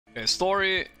Okay,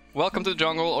 story. Welcome to the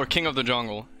jungle, or king of the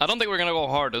jungle. I don't think we're gonna go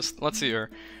hardest. Let's see here.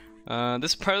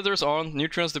 This predators on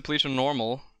nutrients depletion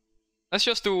normal. Let's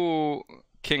just do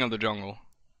king of the jungle.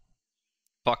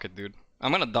 Fuck it, dude.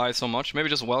 I'm gonna die so much. Maybe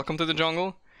just welcome to the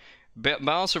jungle.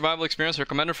 Balanced survival experience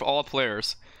recommended for all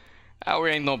players. We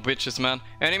ain't no bitches, man.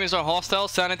 Enemies are hostile.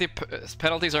 Sanity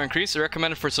penalties are increased.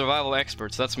 Recommended for survival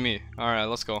experts. That's me. Alright,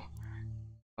 let's go.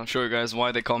 I'll show you guys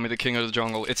why they call me the king of the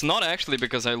jungle. It's not actually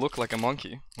because I look like a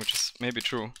monkey, which is maybe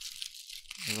true.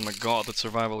 Oh my god, it's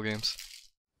survival games.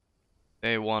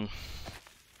 Day 1.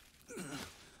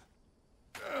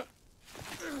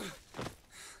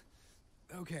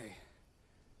 Okay.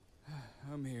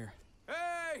 I'm here.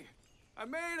 Hey! I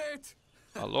made it!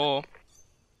 Hello?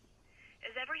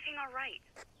 Is everything alright?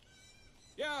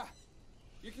 Yeah!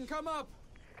 You can come up!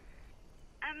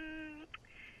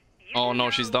 Oh no,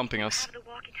 she's dumping us. Have the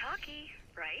walkie-talkie,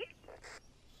 right?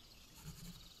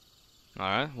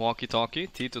 Alright, walkie-talkie,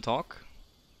 T to talk.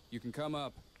 You can come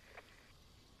up.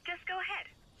 Just go ahead.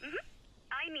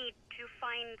 I need to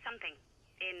find something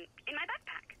in my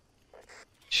backpack.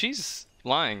 She's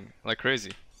lying like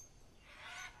crazy.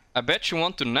 I bet you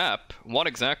want to nap. What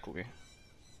exactly? I'm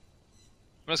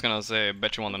just gonna say, I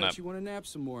bet you want to nap. You want to nap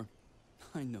some more.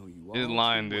 I know you are. He's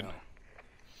lying, dude. Oh,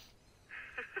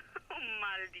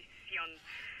 maldición.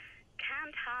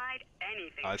 Can't hide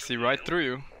anything. I see right through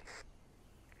you.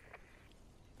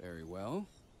 Very well.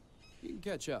 You can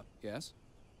catch up, yes?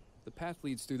 The path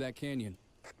leads through that canyon.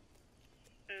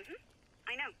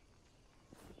 I know.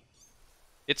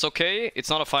 It's okay, it's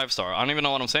not a 5-star. I don't even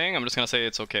know what I'm saying, I'm just gonna say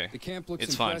it's okay. The camp looks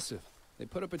It's impressive. Fine. They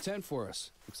put up a tent for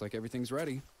us. Looks like everything's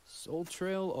ready. Soul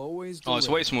Trail always delivers. Oh, it's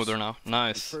way smoother now.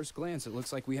 Nice. At first glance, it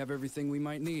looks like we have everything we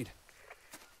might need.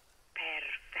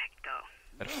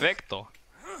 Perfecto. Perfecto.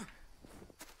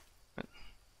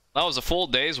 That was a full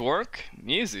day's work.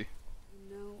 Easy.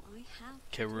 No, I have.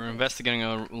 Okay, we're investigating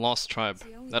a lost tribe.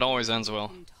 That always ends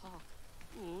well.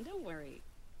 Oh, don't worry.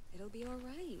 It'll be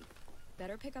alright.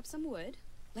 Better pick up some wood.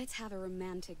 Let's have a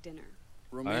romantic dinner.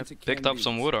 I picked up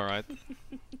some wood, alright.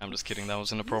 I'm just kidding, that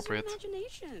was inappropriate. Use your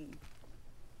imagination.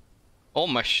 Oh,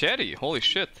 machete! Holy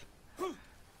shit.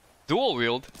 Dual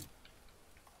wield.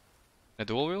 A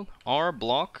dual wield? R,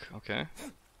 block, okay.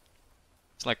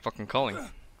 It's like fucking calling.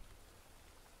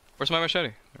 Where's my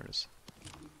machete? There it is.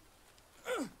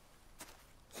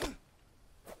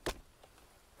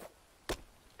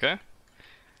 Okay.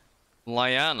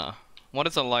 Liana. What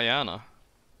is a liana?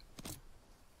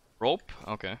 Rope?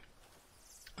 Okay.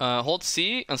 Hold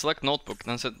C and select notebook.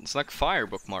 Then select fire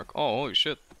bookmark. Oh, holy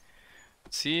shit.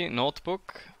 C,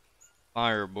 notebook,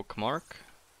 fire bookmark.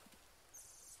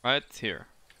 Right here.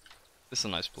 This is a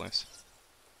nice place.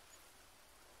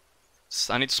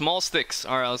 I need small sticks.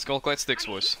 Alright, let's go collect sticks,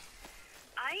 boys.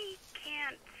 I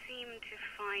can't seem to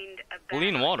find a bag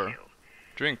Clean or water. two.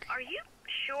 Drink. Are you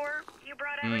sure you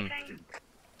brought everything?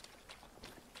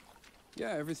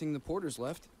 Yeah, everything the porters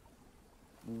left.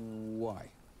 Why?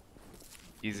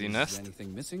 Easy Is nest.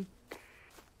 anything missing?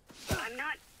 I'm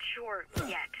not sure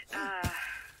yet.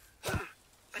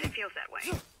 But it feels that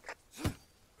way.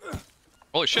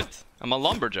 Holy shit, I'm a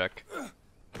lumberjack.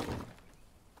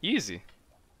 Easy.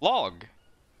 Log.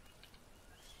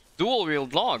 Dual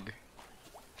wield log.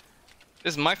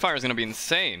 My fire is gonna be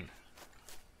insane.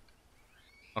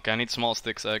 Okay, I need small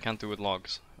sticks. I can't do with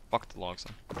logs. Fuck the logs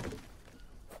then.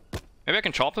 Maybe I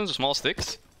can chop them to small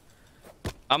sticks?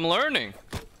 I'm learning!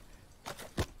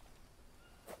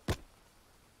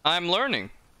 I'm learning!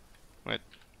 Wait.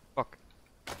 Fuck.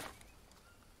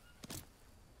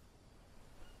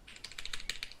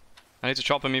 I need to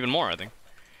chop them even more, I think.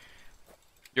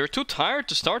 You're too tired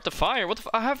to start the fire. What the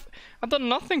I've done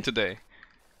nothing today.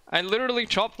 I literally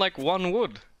chopped like 1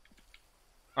 wood.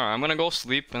 Alright, I'm gonna go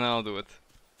sleep and then I'll do it.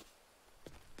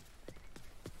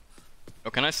 Oh,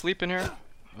 can I sleep in here?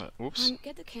 Oops.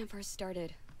 Get the campfire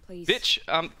started, please. Bitch,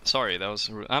 I'm sorry, that was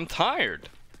rude. I'm tired.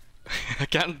 I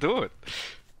can't do it.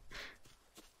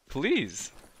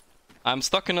 Please. I'm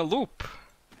stuck in a loop.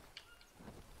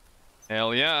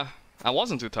 Hell yeah. I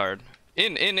wasn't too tired.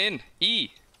 In. E.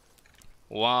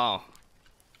 Wow.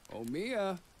 Oh,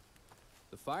 Mia.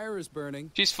 The fire is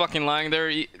burning. She's fucking lying there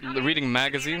reading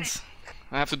magazines.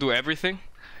 I have to do everything.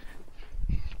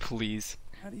 Please.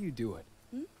 How do you do it?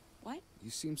 What? You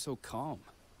seem so calm.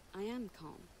 I am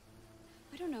calm.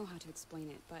 I don't know how to explain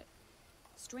it, but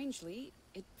strangely,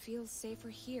 it feels safer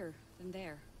here than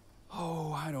there.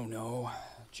 Oh, I don't know.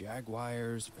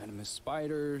 Jaguars, venomous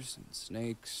spiders, and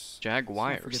snakes.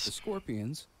 Jaguars. Don't forget the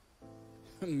scorpions.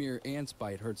 A mere ant's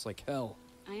bite hurts like hell.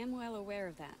 I am well aware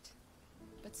of that.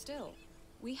 But still,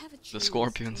 we have a chance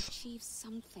scorpions. to achieve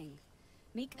something.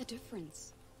 Make a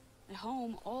difference. At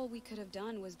home, all we could have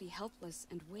done was be helpless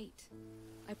and wait.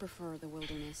 I prefer the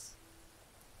wilderness.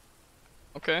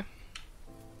 Okay.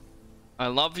 I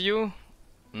love you?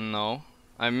 No.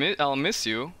 I'll miss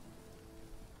you.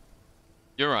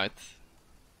 You're right.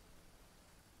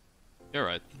 You're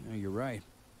right. Yeah, you're right.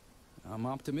 I'm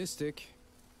optimistic.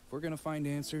 If we're gonna find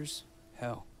answers,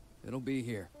 hell, it'll be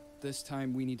here. This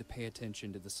time we need to pay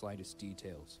attention to the slightest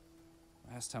details.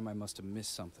 Last time I must have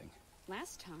missed something.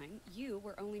 Last time, you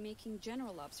were only making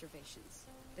general observations.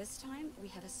 This time, we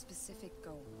have a specific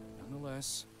goal.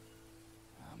 Nonetheless,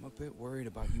 I'm a bit worried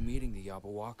about you meeting the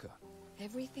Yabawaka.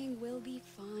 Everything will be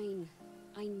fine.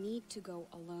 I need to go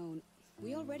alone.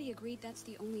 We already agreed that's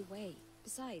the only way.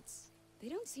 Besides, they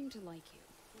don't seem to like you.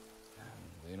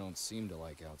 They don't seem to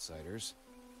like outsiders.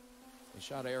 They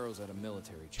shot arrows at a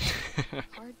military chopper.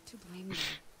 Hard to blame them.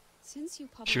 Since you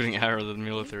published Shooting it, arrows at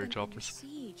military they've been under choppers.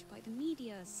 siege by the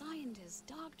media, scientists,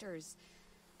 doctors.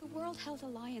 The World Health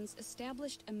Alliance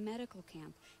established a medical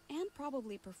camp and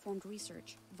probably performed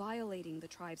research, violating the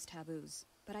tribe's taboos.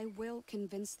 But I will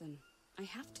convince them. I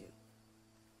have to.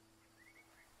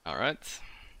 Alright.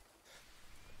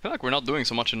 I feel like we're not doing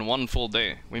so much in one full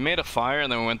day. We made a fire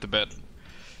and then we went to bed.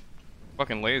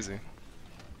 Fucking lazy.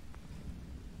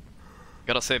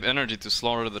 Gotta save energy to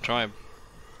slaughter the tribe.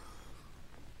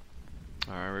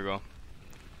 Alright, here we go.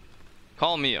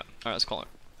 Call Mia. Alright, let's call her.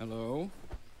 Hello?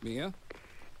 Mia?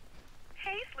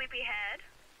 Hey, sleepyhead.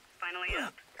 Finally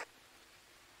up.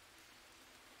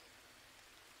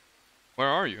 Where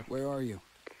are you? Where are you?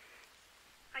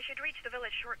 I should reach the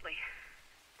village shortly.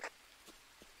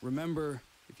 Remember,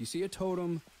 if you see a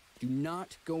totem, do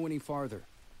not go any farther.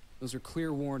 Those are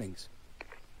clear warnings.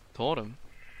 Totem.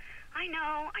 I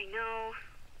know.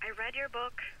 I read your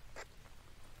book.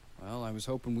 Well, I was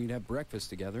hoping we'd have breakfast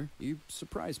together. You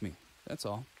surprised me, that's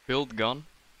all. Build gun.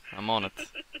 I'm on it.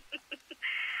 Admit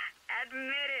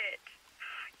it.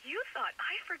 You thought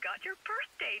I forgot your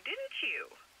birthday, didn't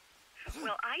you?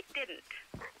 Well, I didn't.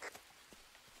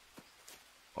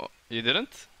 Oh, you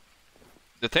didn't?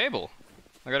 The table.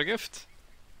 I got a gift.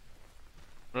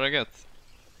 What did I get?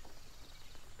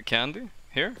 A candy?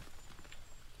 Here?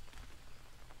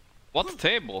 What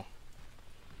table?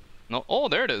 No. Oh,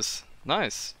 there it is.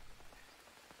 Nice.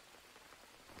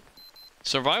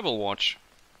 Survival watch.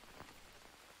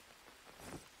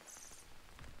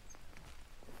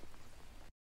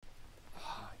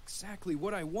 Exactly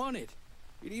what I wanted.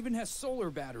 It even has solar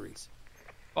batteries.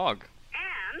 Fog.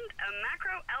 And a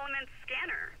macro element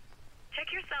scanner.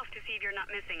 Check yourself to see if you're not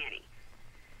missing any.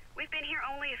 We've been here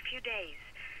only a few days,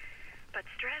 but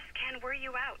stress can wear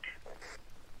you out.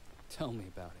 Tell me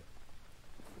about it.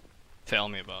 Tell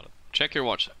me about it. Check your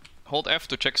watch. Hold F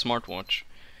to check smartwatch.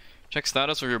 Check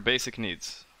status of your basic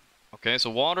needs. Okay, so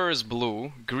water is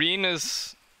blue. Green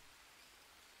is...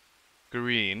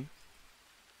 green.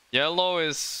 Yellow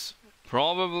is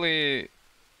probably...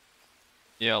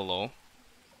 yellow.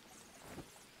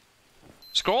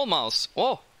 Scroll mouse.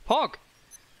 Oh, Pog.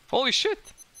 Holy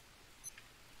shit.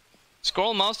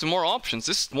 Scroll mouse to more options.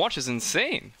 This watch is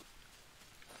insane.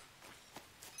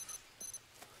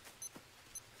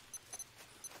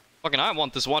 Fucking I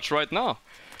want this watch right now.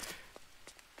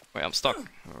 Wait, I'm stuck.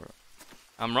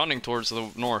 I'm running towards the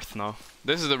north now.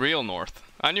 This is the real north.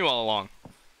 I knew all along.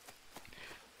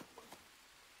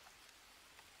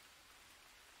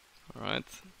 Alright.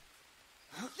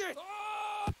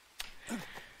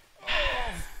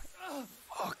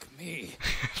 Fuck me.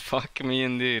 Fuck me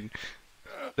indeed.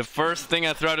 The first thing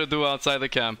I try to do outside the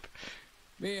camp.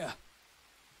 Mia.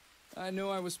 I knew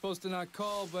I was supposed to not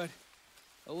call, but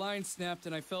a line snapped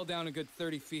and I fell down a good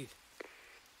 30 feet.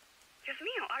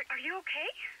 Yasmino, are you okay?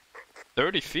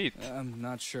 30 feet? I'm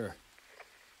not sure.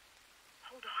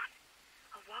 Hold on.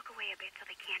 I'll walk away a bit so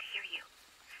they can't hear you.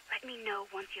 Let me know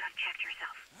once you have checked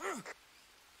yourself.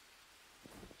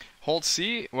 Hold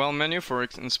C while menu for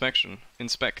inspection.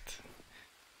 Inspect.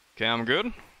 Okay, I'm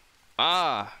good.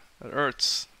 Ah, it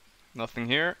hurts. Nothing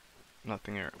here.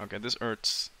 Nothing here. Okay, this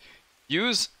hurts.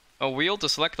 Use a wheel to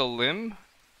select a limb.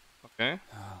 Okay.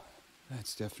 Oh,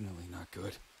 that's definitely not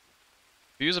good.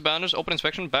 Use a bandage, open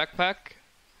inspection, backpack.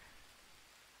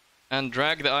 And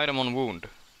drag the item on wound.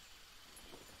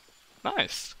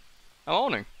 Nice. I'm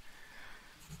owning.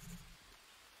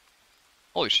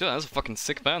 Holy shit, that's a fucking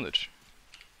sick bandage.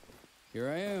 Here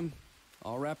I am,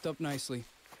 all wrapped up nicely.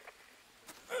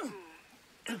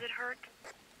 Does it hurt?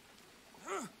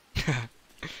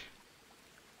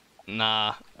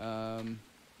 Nah.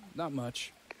 Not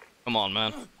much. Come on,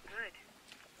 man. Good.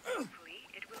 Hopefully,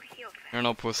 it will heal fast. You're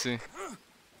no pussy.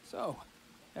 So,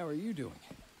 how are you doing?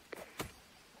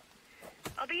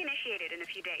 I'll be initiated in a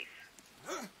few days.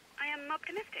 I am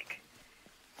optimistic.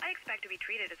 I expect to be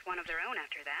treated as one of their own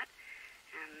after that,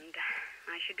 and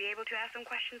I should be able to ask some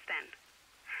questions then.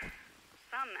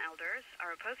 Some elders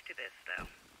are opposed to this, though.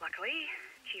 Luckily,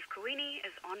 Chief Kuini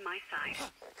is on my side.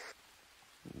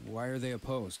 Why are they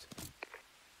opposed?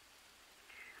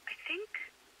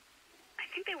 I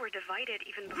think they were divided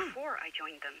even before I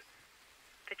joined them.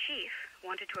 The chief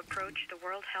wanted to approach the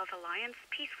World Health Alliance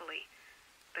peacefully,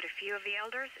 but a few of the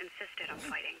elders insisted on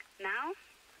fighting. Now,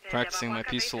 the Practicing my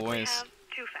Yabawaka peaceful basically ways. have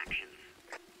two factions.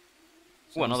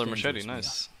 Ooh, another Sounds machete, dangerous,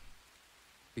 nice.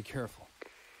 Mia. Be careful.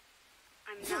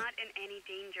 I'm not in any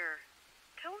danger.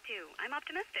 Told you, I'm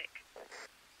optimistic.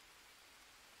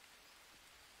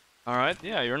 Alright,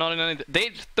 yeah, you're not in any...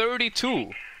 Day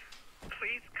 32!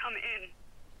 Please come in.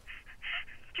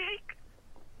 Jake,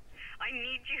 I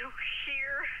need you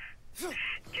here.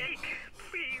 Jake,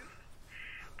 please.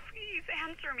 Please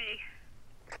answer me.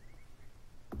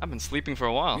 I've been sleeping for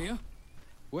a while. Mia?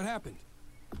 What happened?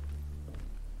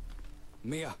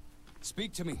 Mia,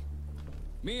 speak to me.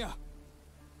 Mia!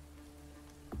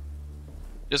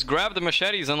 Just grab the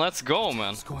machetes and let's go, man.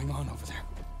 What's going on over there?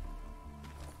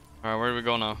 Alright, where do we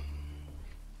go now?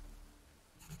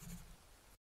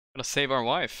 Gotta save our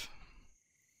wife.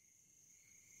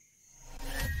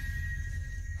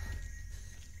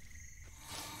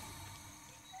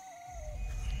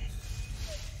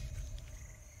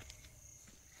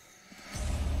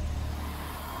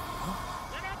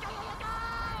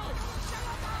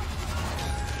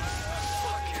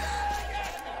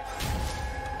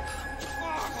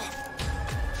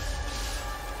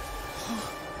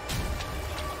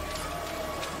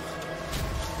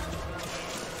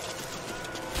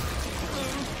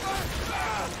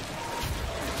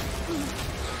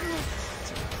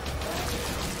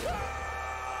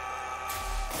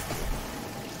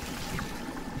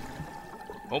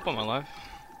 Hope I'm alive.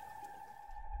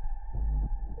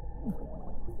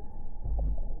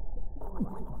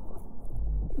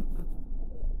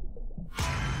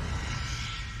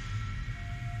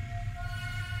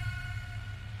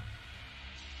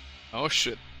 Oh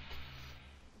shit.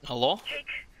 Hello? Jake,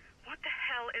 what the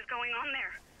hell is going on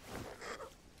there?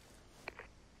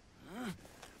 Oh,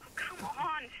 come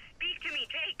on, speak to me,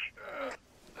 Jake.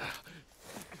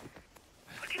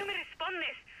 ¿Por qué no me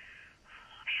respondes?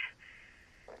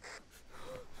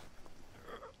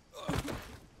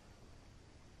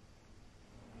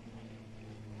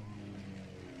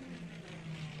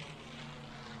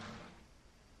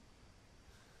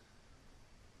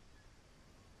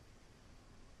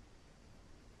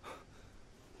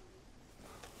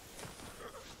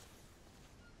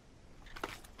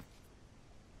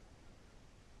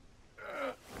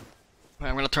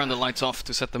 I'm gonna turn the lights off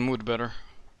to set the mood better.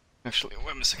 Actually,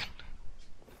 wait a second.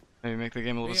 Maybe make the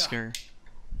game a little Mia. scarier.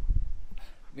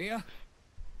 Mia?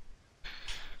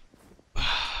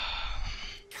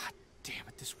 God damn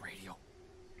it, this radio.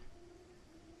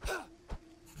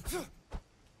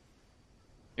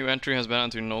 New entry has been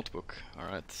added to your notebook.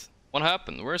 Alright. What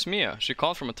happened? Where's Mia? She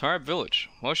called from a tired village.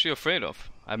 What was she afraid of?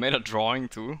 I made a drawing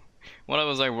too. What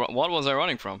was I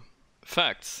running from?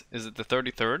 Facts. Is it the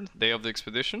 33rd day of the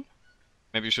expedition?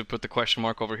 Maybe you should put the question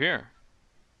mark over here.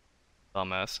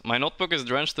 Dumbass. My notebook is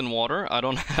drenched in water. I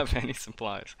don't have any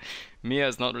supplies. Mia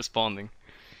is not responding.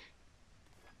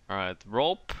 Alright.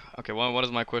 Rope. Okay, what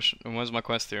is my question? What is my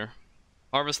quest here?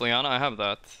 Harvest Liana, I have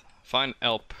that. Find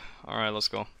Elp. Alright, let's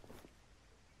go.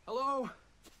 Hello?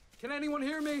 Can anyone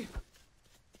hear me?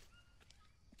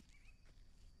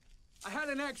 I had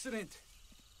an accident.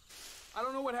 I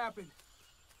don't know what happened.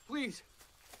 Please,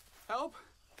 help.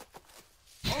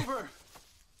 Over.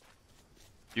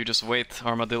 You just wait,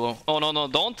 Armadillo. Oh, no, no,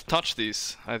 don't touch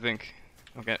these, I think.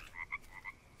 Okay.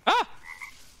 Ah!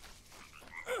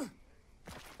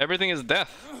 Everything is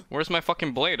death. Where's my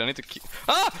fucking blade? I need to keep...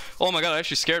 Ah! Oh my god, it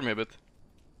actually scared me a bit.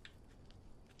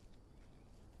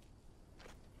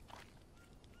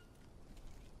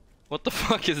 What the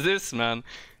fuck is this, man?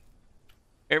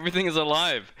 Everything is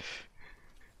alive.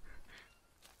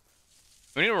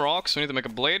 We need rocks, we need to make a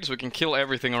blade so we can kill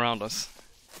everything around us.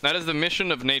 That is the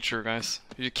mission of nature, guys.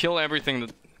 You kill everything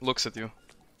that looks at you.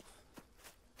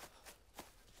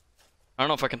 I don't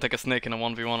know if I can take a snake in a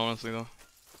 1v1, honestly, though.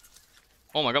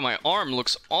 Oh my god, my arm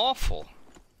looks awful.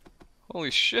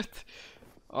 Holy shit.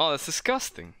 Oh, that's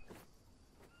disgusting.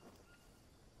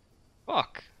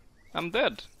 Fuck. I'm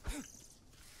dead.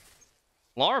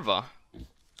 Larva?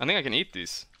 I think I can eat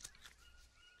these.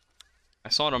 I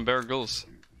saw it on Bear Grylls.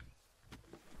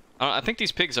 I think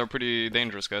these pigs are pretty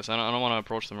dangerous, guys. I don't want to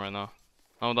approach them right now.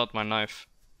 Not without my knife.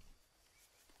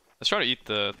 Let's try to eat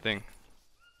the thing.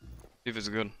 See if it's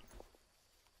good.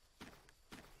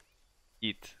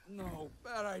 Eat. No,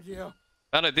 bad idea.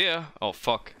 Bad idea? Oh,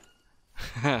 fuck.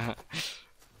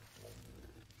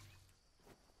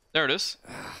 There it is.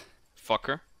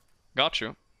 Fucker. Got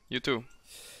you. You too.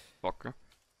 Fucker.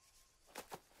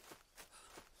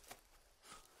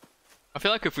 I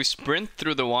feel like if we sprint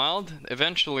through the wild,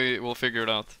 eventually we'll figure it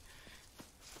out.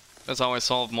 That's how I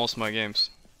solve most of my games.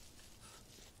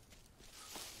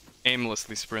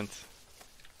 Aimlessly sprint.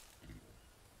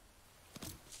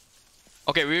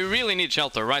 Okay, we really need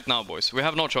shelter right now, boys. We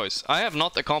have no choice. I have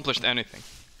not accomplished anything.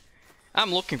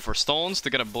 I'm looking for stones to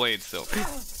get a blade still.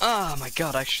 Oh my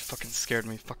god, actually fucking scared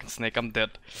me. Fucking snake, I'm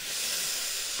dead.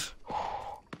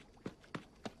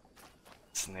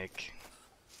 Snake.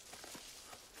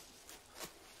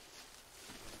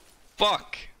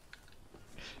 Fuck!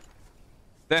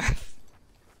 Death.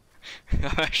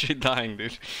 I'm actually dying,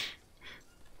 dude.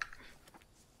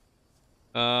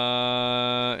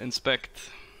 Inspect.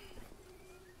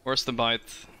 Where's the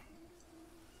bite?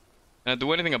 Can I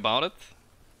do anything about it?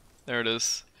 There it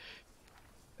is.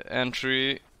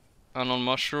 Entry. Unknown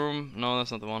mushroom. No,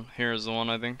 that's not the one. Here's the one,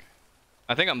 I think.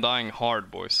 I think I'm dying hard,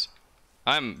 boys.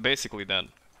 I'm basically dead.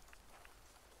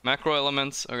 Macro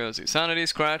elements. Okay, let's see. Sanity,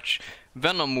 scratch,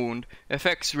 venom wound.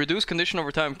 Effects. Reduced condition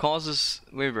over time causes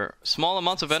liver. Small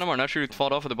amounts of venom are naturally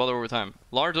fought off with the bottle over time.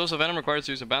 Large dose of venom requires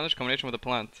to use a bandage combination with a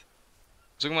plant.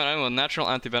 Zoom item with natural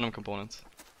anti-venom components.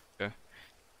 Okay.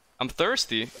 I'm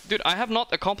thirsty. Dude, I have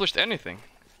not accomplished anything.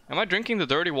 Am I drinking the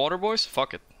dirty water, boys?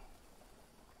 Fuck it.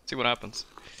 See what happens.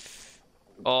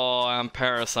 Oh, I'm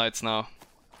parasites now.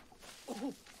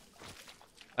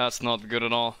 That's not good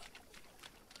at all.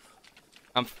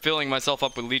 I'm filling myself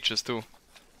up with leeches too.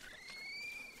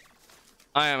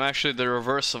 I am actually the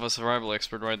reverse of a survival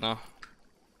expert right now.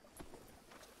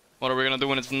 What are we gonna do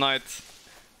when it's night?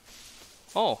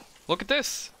 Oh, look at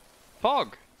this!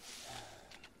 Pog!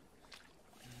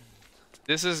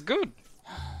 This is good.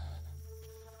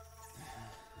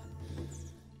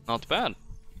 Not bad.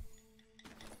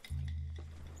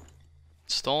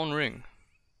 Stone ring.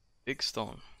 Big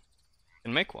stone.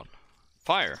 Can make one.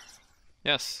 Fire.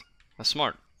 Yes. That's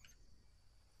smart.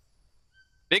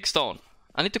 Big stone.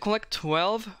 I need to collect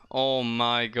 12? Oh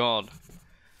my god.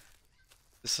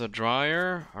 This is a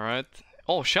dryer. Alright.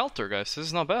 Oh, shelter, guys. This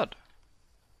is not bad.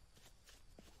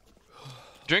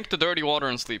 Drink the dirty water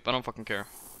and sleep. I don't fucking care.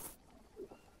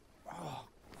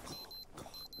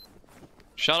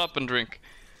 Shut up and drink.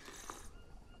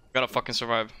 Gotta fucking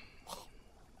survive.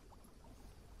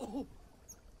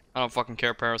 I don't fucking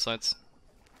care, parasites.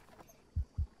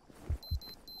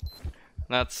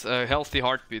 That's a healthy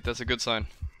heartbeat, that's a good sign.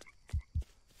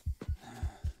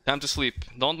 Time to sleep.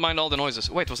 Don't mind all the noises.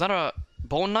 Wait, was that a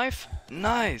bone knife?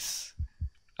 Nice!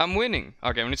 I'm winning.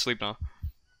 Okay, we need to sleep now.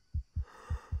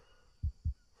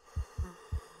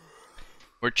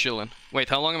 We're chilling. Wait,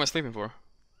 how long am I sleeping for?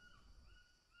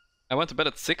 I went to bed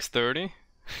at 6:30.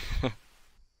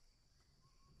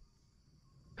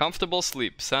 Comfortable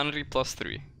sleep. Sanity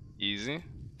 +3. Easy.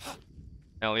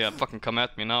 Hell yeah, fucking come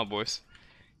at me now, boys.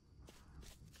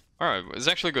 Alright, it's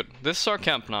actually good. This is our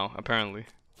camp now, apparently.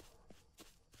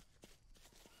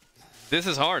 This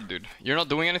is hard, dude. You're not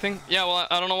doing anything? Yeah, well,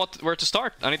 I don't know where to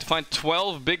start. I need to find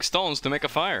 12 big stones to make a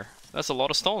fire. That's a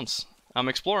lot of stones. I'm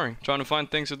exploring, trying to find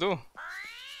things to do.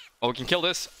 Oh, we can kill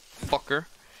this fucker.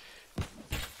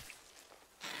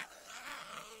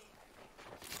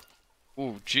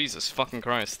 Ooh, Jesus fucking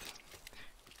Christ.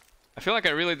 I feel like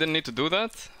I really didn't need to do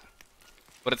that.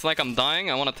 But it's like I'm dying,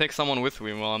 I want to take someone with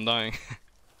me while I'm dying.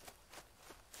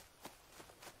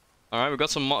 Alright, we got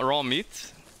some raw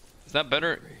meat. Is that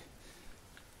better?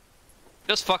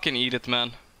 Just fucking eat it,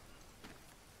 man.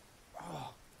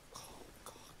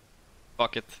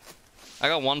 Fuck it. I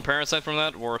got one parasite from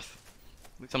that, worth.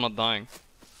 At least I'm not dying.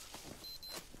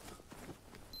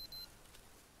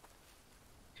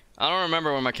 I don't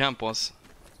remember where my camp was.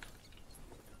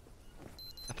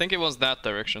 I think it was that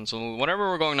direction, so whatever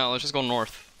we're going now, let's just go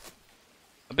north.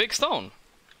 A big stone!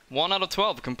 1 out of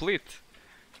 12, complete.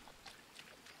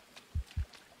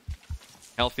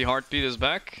 Healthy heartbeat is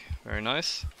back, very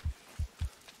nice.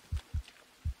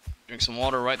 Drink some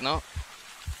water right now.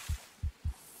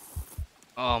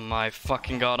 Oh my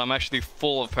fucking god, I'm actually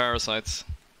full of parasites.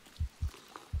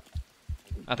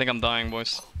 I think I'm dying,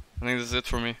 boys. I think this is it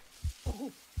for me.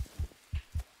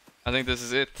 I think this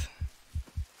is it.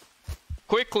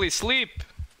 Quickly, sleep!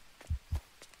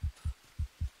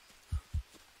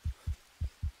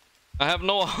 I have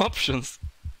no options.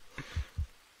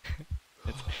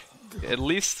 At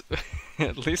least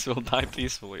we'll die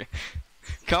peacefully.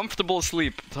 Comfortable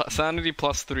sleep. Sanity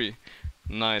 +3.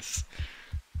 Nice.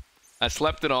 I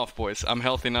slept it off, boys. I'm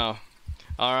healthy now.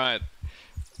 Alright.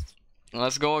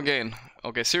 Let's go again.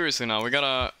 Okay, seriously now, we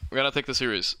gotta take this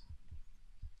serious.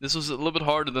 This was a little bit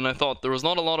harder than I thought. There was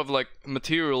not a lot of like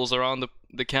materials around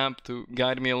the camp to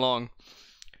guide me along.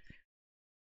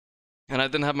 And I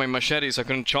didn't have my machete, so I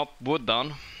couldn't chop wood down.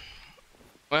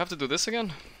 Do I have to do this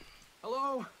again?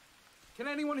 Hello? Can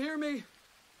anyone hear me?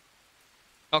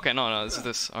 Okay, no, this is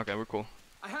this. Okay, we're cool.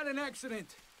 I had an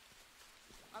accident.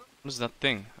 What is that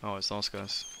thing? Oh, it's those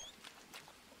guys.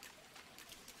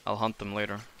 I'll hunt them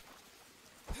later.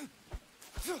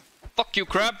 Fuck you,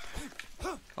 crab!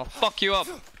 I'll fuck you up!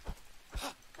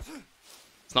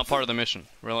 It's not part of the mission.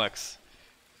 Relax.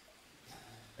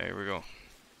 Okay, here we go.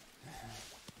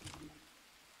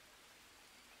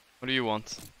 What do you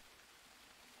want?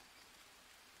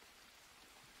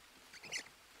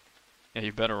 Yeah,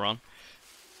 you better run.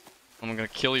 I'm gonna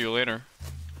kill you later.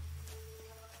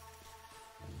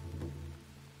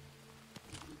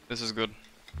 This is good.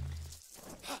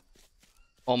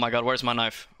 Oh my god, where's my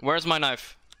knife? Where's my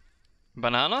knife?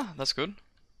 Banana? That's good.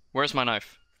 Where's my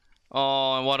knife?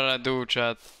 Oh, and what did I do,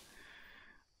 chat?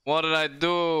 What did I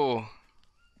do?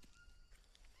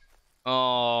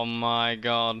 Oh my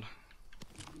god.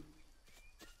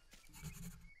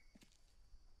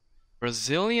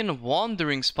 Brazilian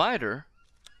wandering spider?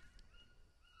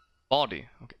 Body.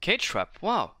 Okay, cage trap.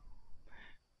 Wow.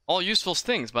 All useful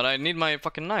things, but I need my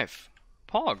fucking knife.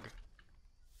 Pog.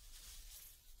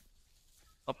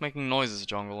 Stop making noises,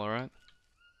 jungle, alright?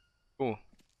 Cool.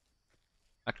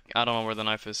 I don't know where the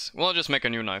knife is. Well, I'll just make a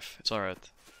new knife. It's alright.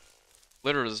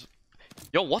 Litter is...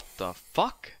 Yo, what the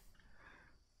fuck?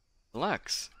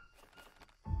 Relax.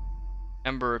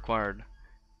 Ember required.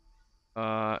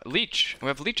 Leech. We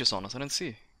have leeches on us. I didn't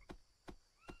see.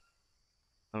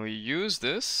 And we use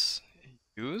this.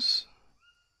 Use.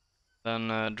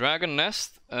 Then dragon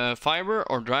nest, fiber,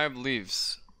 or dried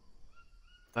leaves.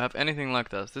 Do I have anything like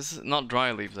that? This is not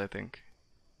dry leaves, I think.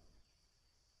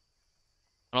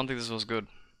 I don't think this was good.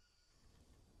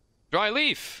 Dry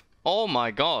leaf! Oh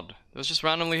my god. It was just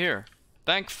randomly here.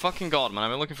 Thank fucking god, man.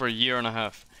 I've been looking for a year and a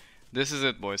half. This is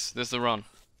it, boys. This is the run.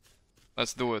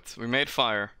 Let's do it. We made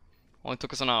fire. Only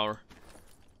took us an hour.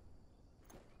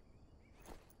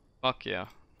 Fuck yeah.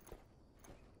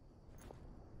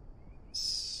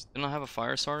 Didn't I have a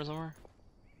fire starter somewhere?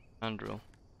 Hand drill.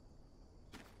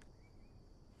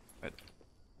 Wait.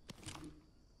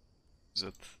 Is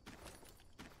it?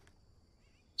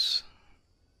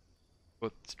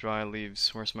 Put dry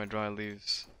leaves. Where's my dry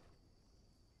leaves?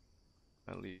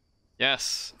 Dry leaf.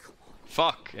 Yes!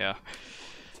 Fuck, yeah.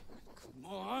 Come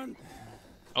on.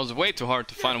 That was way too hard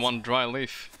to find one dry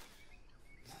leaf.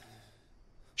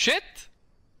 Shit!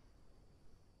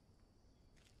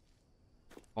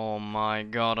 Oh my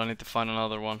god, I need to find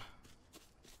another one.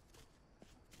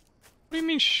 What do you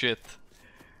mean shit?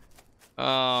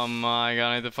 Oh my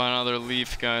god, I need to find another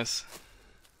leaf, guys.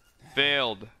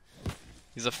 Failed.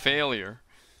 He's a failure.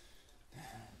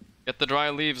 Get the dry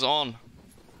leaves on.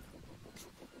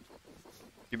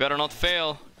 You better not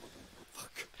fail.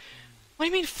 Fuck. What do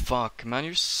you mean fuck, man?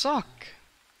 You suck.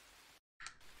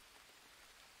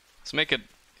 Let's make it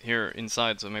here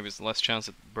inside so maybe it's less chance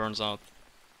it burns out.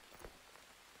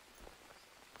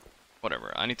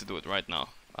 Whatever, I need to do it right now.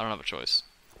 I don't have a choice.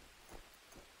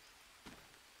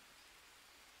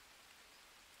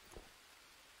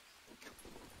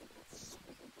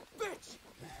 Bitch.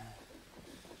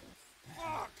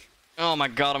 Fuck. Oh my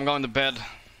god, I'm going to bed.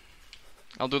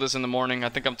 I'll do this in the morning. I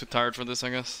think I'm too tired for this, I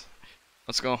guess.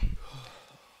 Let's go.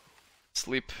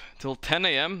 Sleep till 10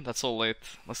 AM? That's so late.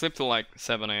 Let's sleep till like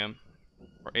 7 AM.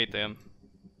 Or 8 AM.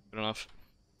 Good enough.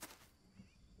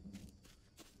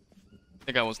 I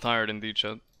think I was tired indeed,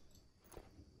 chat.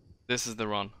 This is the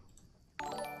run.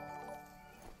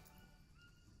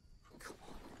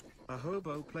 A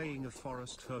hobo playing a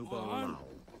forest hobo now.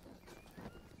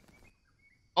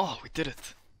 Oh, we did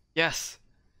it. Yes.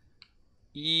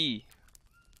 E.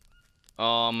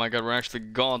 Oh my god, we're actually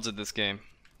gods at this game.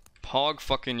 Pog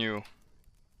fucking you.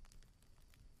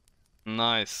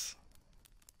 Nice.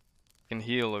 Can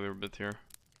heal a little bit here.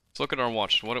 Let's look at our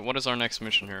watch. What is our next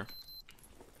mission here?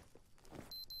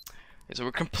 Okay, so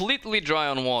we're completely dry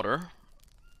on water.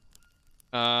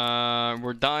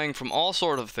 We're dying from all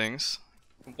sort of things.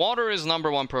 Water is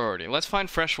 #1 priority. Let's find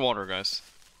fresh water, guys.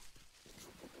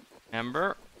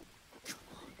 Amber.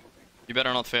 You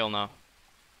better not fail now.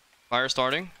 Fire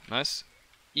starting. Nice.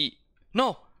 E.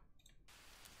 No!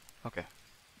 Okay.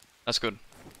 That's good.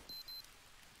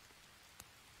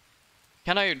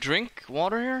 Can I drink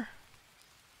water here?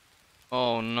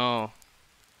 Oh no.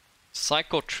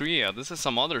 Psychotria. This is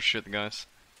some other shit, guys.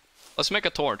 Let's make a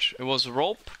torch. It was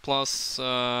rope plus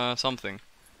something.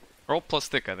 Rope plus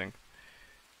stick, I think.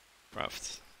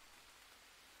 Craft.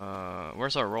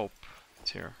 Where's our rope?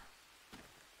 It's here.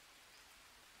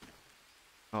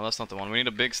 Oh, that's not the one. We need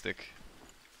a big stick.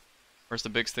 Where's the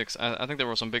big sticks? I think there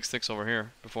were some big sticks over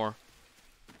here before.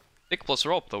 Stick plus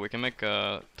rope, though. We can make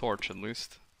a torch at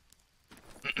least.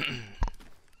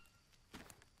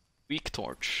 Weak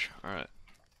torch. Alright.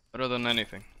 Better than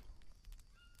anything.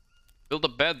 Build a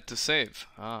bed to save.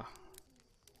 Ah.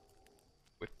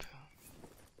 Whip.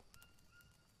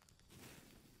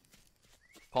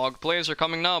 Pog plays are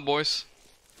coming now, boys.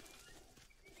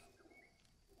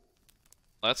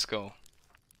 Let's go.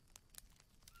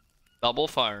 Double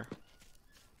fire.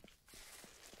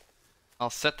 I'll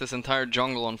set this entire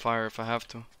jungle on fire if I have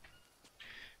to.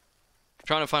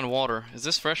 Trying to find water. Is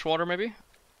this fresh water maybe?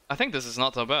 I think this is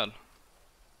not so bad.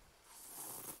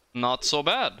 Not so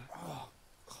bad.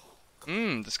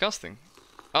 Mmm, disgusting.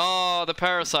 Oh, the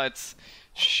parasites.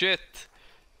 Shit.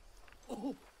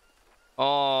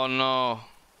 Oh no.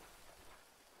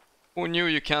 Who knew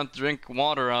you can't drink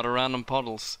water out of random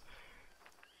puddles?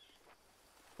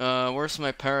 Where's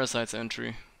my parasites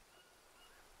entry?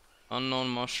 Unknown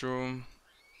mushroom.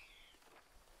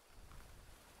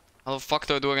 How the fuck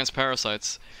do I do against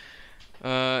parasites?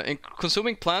 In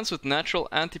consuming plants with natural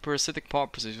anti-parasitic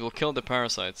properties will kill the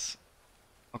parasites.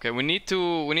 Okay, we need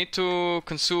to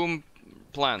consume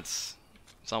plants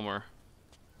somewhere.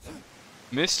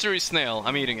 Mystery snail.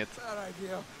 I'm eating it. Bad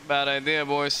idea. Bad idea,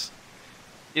 boys.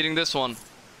 Eating this one.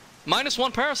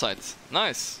 -1 parasites.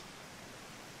 Nice.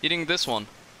 Eating this one.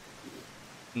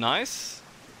 Nice.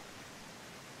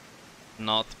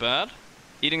 Not bad.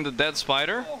 Eating the dead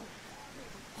spider.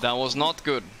 That was not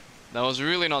good. That was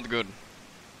really not good.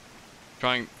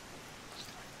 Trying.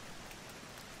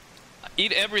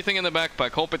 Eat everything in the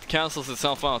backpack. Hope it cancels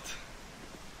itself out.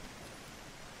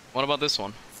 What about this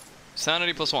one?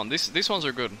 Sanity +1. These ones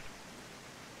are good.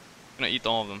 I'm gonna eat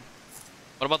all of them.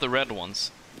 What about the red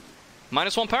ones?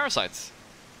 -1 parasites.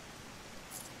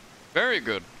 Very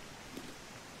good.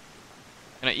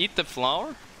 Can I eat the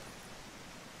flower?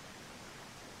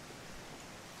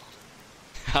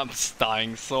 I'm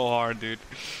dying so hard, dude.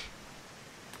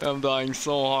 I'm dying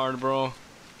so hard, bro.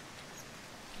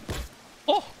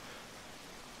 Oh!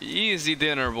 Easy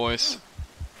dinner, boys.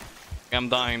 I'm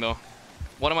dying, though.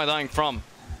 What am I dying from?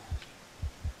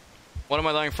 What am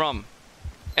I dying from?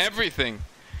 Everything.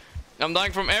 I'm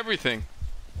dying from everything.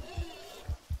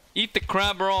 Eat the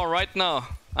crab raw right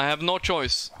now. I have no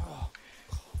choice.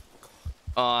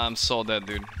 Oh, I'm so dead,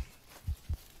 dude.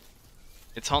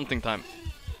 It's hunting time.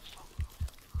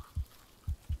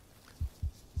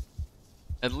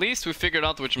 At least we figured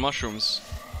out which mushrooms.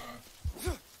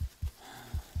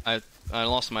 I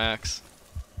lost my axe.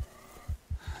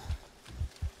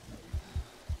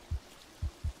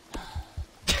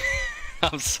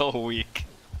 I'm so weak.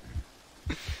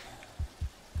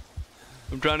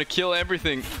 I'm trying to kill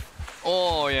everything.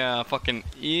 Oh yeah, fucking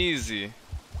easy.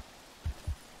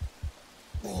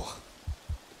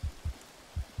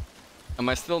 Am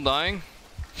I still dying?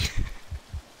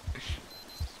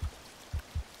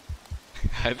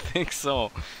 I think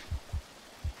so.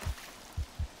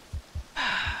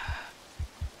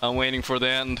 I'm waiting for the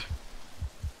end.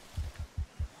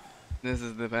 This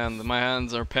is the end. My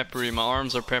hands are peppery, my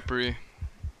arms are peppery.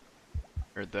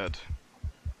 You're dead.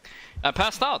 I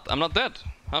passed out. I'm not dead.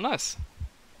 How nice.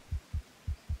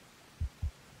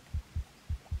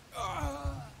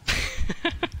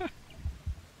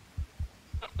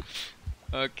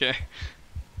 Okay.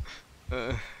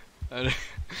 That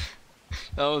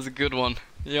was a good one.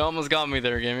 You almost got me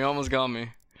there, game. You almost got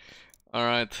me.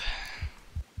 Alright.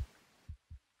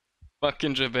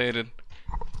 Fucking debated.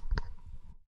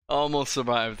 Almost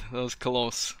survived. That was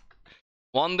close.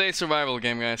 1 day survival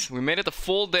game, guys. We made it a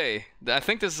full day. I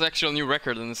think this is actually a new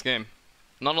record in this game.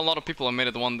 Not a lot of people have made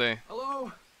it 1 day.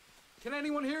 Hello? Can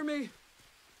anyone hear me?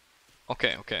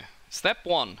 Okay, okay. Step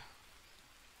 1.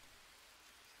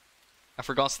 I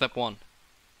forgot step 1.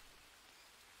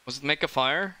 Was it make a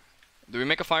fire? Do we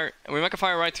make a fire? We make a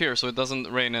fire right here so it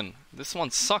doesn't rain in. This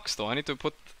one sucks though. I need to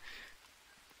put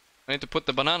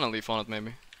the banana leaf on it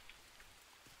maybe.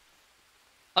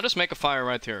 I'll just make a fire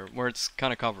right here where it's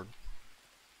kind of covered.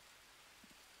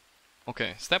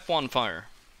 Okay, step 1 fire.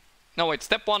 No wait,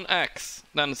 step 1 axe,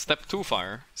 then step 2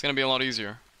 fire. It's gonna be a lot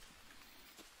easier.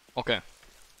 Okay.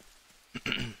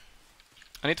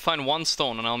 I need to find 1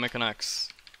 stone and I'll make an axe.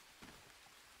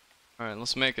 Alright,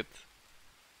 let's make it.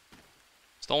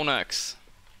 Stone axe.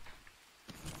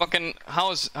 Fucking,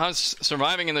 how's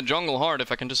surviving in the jungle hard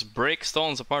if I can just break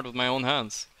stones apart with my own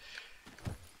hands?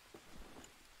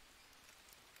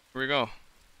 Here we go.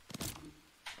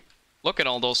 Look at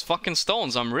all those fucking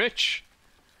stones, I'm rich.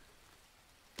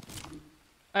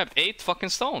 I have 8 fucking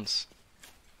stones.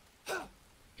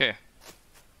 Okay.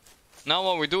 Now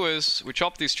what we do is we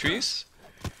chop these trees,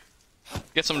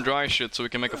 get some dry shit so we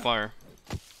can make a fire.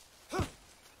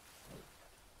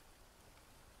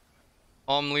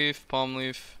 Palm leaf, palm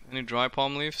leaf. Any dry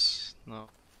palm leaves? No.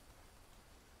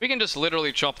 We can just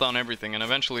literally chop down everything and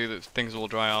eventually the things will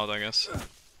dry out, I guess.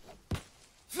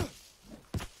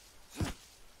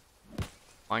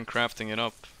 Minecrafting it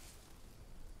up.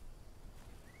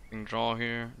 Draw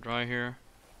here, dry here.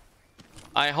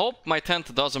 I hope my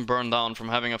tent doesn't burn down from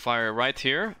having a fire right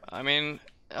here. I mean,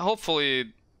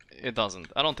 hopefully it doesn't.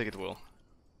 I don't think it will.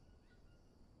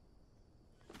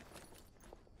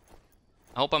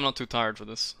 I hope I'm not too tired for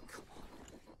this.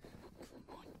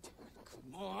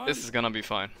 Come on. This is gonna be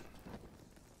fine.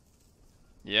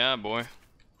 Yeah, boy.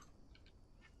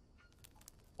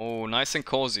 Oh, nice and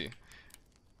cozy.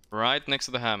 Right next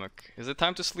to the hammock. Is it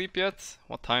time to sleep yet?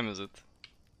 What time is it?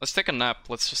 Let's take a nap.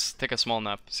 Let's just take a small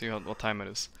nap. See what time it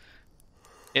is.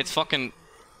 It's fucking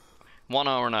 1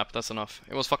 hour nap. That's enough.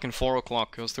 It was fucking 4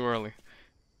 o'clock. It was too early.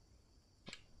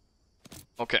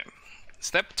 Okay.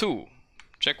 Step 2.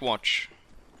 Check watch.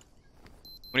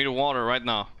 We need water right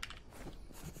now.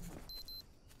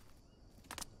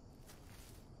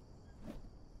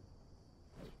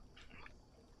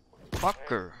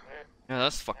 Fucker. Yeah,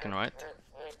 that's fucking right.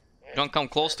 You don't come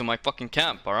close to my fucking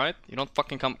camp, alright? You don't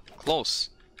fucking come close.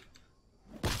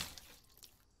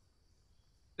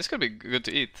 This could be good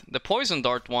to eat. The poison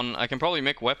dart one, I can probably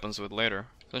make weapons with later.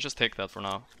 Let's just take that for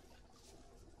now.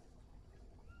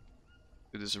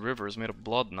 Dude, this river is made of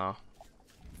blood now.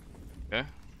 Okay.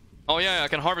 Oh yeah, I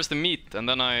can harvest the meat and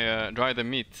then I dry the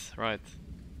meat. Right.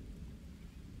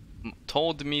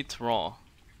 Toad meat raw.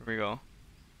 Here we go.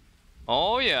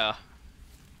 Oh yeah.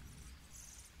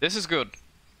 This is good.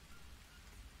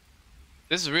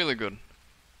 This is really good.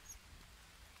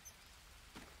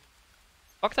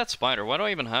 Fuck that spider, why do I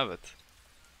even have it?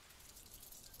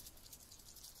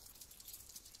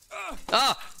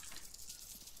 Ah!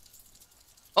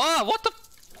 Ah, what the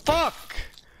fuck?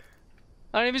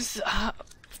 I don't even...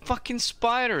 fucking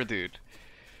spider, dude.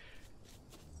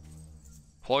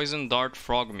 Poison dart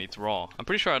frog meat raw. I'm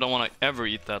pretty sure I don't want to ever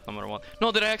eat that no matter what.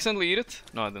 No, did I accidentally eat it?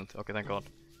 No, I didn't. Okay, thank God.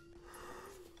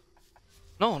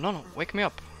 No, no, no, wake me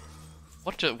up.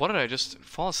 What did I just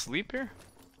fall asleep here?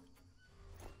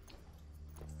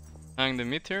 Hang the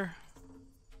meat here.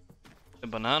 The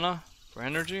banana for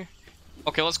energy.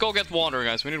 Okay, let's go get water,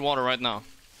 guys. We need water right now.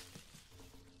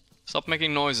 Stop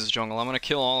making noises, jungle. I'm gonna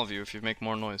kill all of you if you make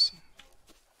more noise.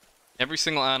 Every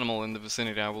single animal in the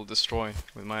vicinity I will destroy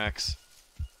with my axe.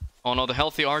 Oh no, the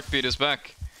healthy heartbeat is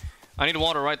back. I need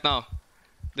water right now.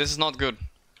 This is not good.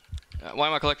 Why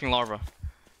am I collecting larvae?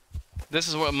 This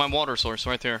is my water source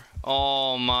right here.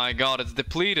 Oh my god, it's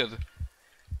depleted.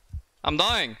 I'm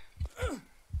dying.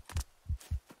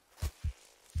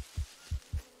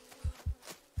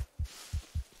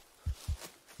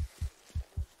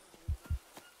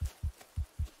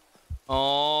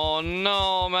 Oh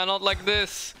no, man, not like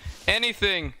this.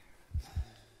 Anything.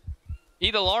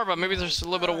 Eat a larva, maybe there's a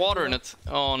little bit of water in it.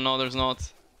 Oh no, there's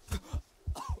not.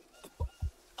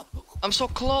 I'm so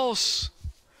close.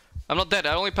 I'm not dead,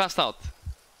 I only passed out.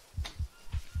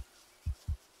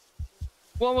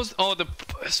 What was... Oh, the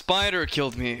spider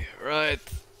killed me. Right.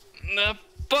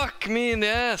 Fuck me in the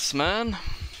ass, man.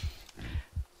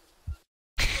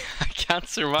 I can't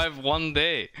survive 1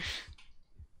 day.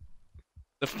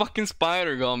 The fucking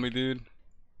spider got me, dude.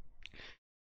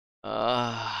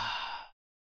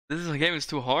 This game is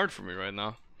too hard for me right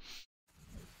now.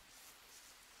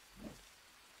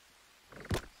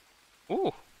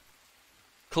 Ooh.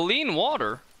 Clean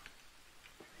water?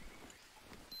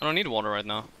 I don't need water right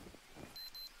now.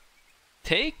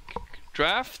 Take,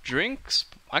 draft, drinks.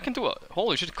 I can do it.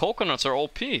 Holy shit, coconuts are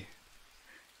OP.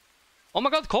 Oh my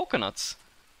god, coconuts.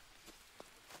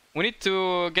 We need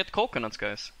to get coconuts,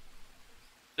 guys.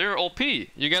 They're OP.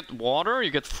 You get water,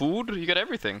 you get food, you get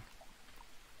everything.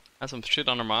 That's some shit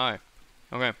under my eye.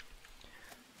 Okay.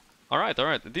 Alright,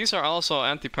 alright. These are also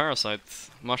anti-parasite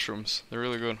mushrooms. They're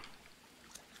really good.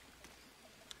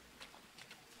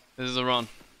 This is a run.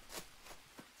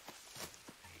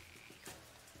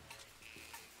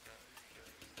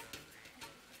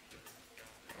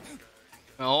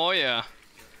 Oh yeah.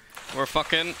 We're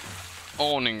fucking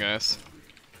owning, guys.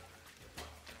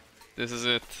 This is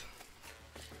it.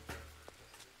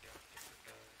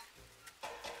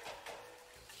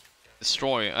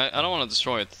 Destroy. I don't want to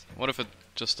destroy it. What if it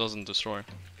just doesn't destroy?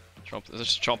 Let's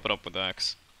just chop it up with the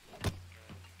axe.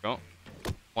 Go.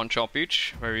 One chop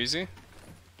each. Very easy.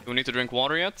 Do we need to drink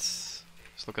water yet?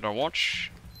 Let's look at our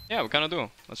watch. Yeah, we kinda do.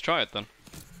 Let's try it then.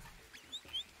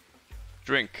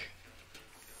 Drink.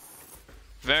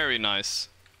 Very nice.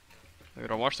 We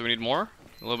gotta watch. Do we need more?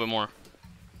 A little bit more.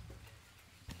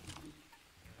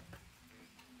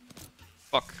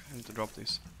 Fuck, I need to drop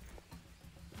these.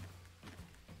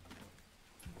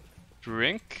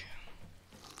 Drink.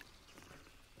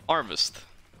 Harvest.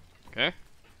 Okay.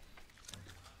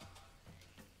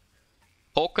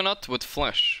 Coconut with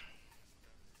flesh.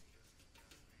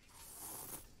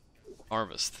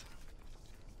 Harvest.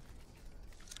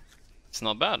 It's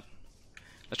not bad.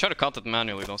 Let's try to cut it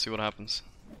manually, don't see what happens.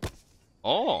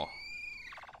 Oh!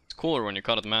 It's cooler when you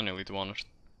cut it manually, to be honest.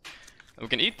 We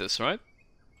can eat this, right?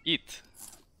 Eat.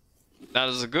 That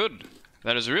is good.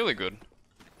 That is really good.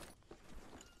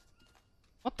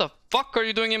 What the fuck are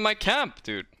you doing in my camp,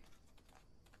 dude?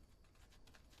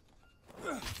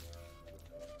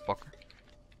 Fucker.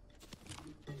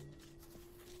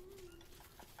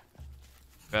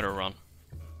 Better run.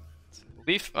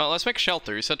 Leaf. Let's make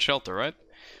shelter. You said shelter, right?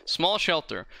 Small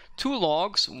shelter. 2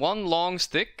 logs, 1 long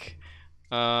stick,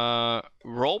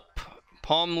 rope,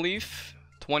 palm leaf,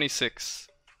 26.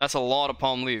 That's a lot of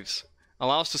palm leaves.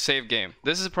 Allows to save game.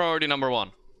 This is priority number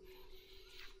 1.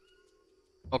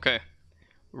 Okay.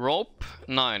 Rope,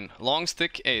 9. Long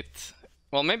stick, 8.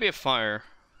 Well, maybe a fire.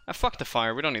 Fuck the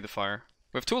fire. We don't need the fire.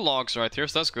 We have 2 logs right here,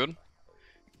 so that's good.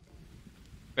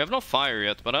 We have no fire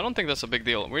yet, but I don't think that's a big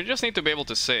deal. We just need to be able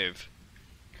to save.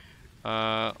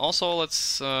 Also,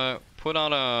 let's put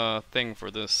out a thing for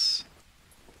this.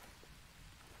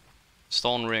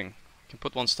 Stone ring. You can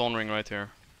put 1 stone ring right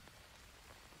here.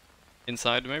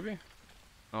 Inside, maybe?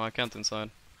 No, I can't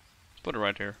inside. Put it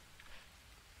right here.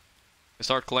 We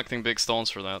start collecting big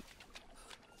stones for that.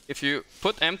 If you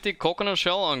put empty coconut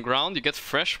shell on ground, you get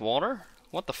fresh water?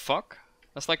 What the fuck?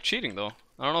 That's like cheating, though.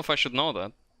 I don't know if I should know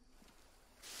that.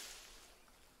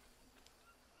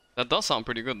 That does sound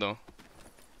pretty good, though.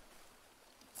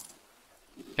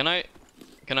 Can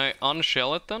I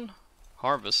unshell it then?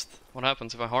 Harvest. What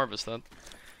happens if I harvest that?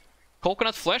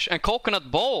 Coconut flesh and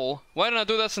coconut bowl? Why didn't I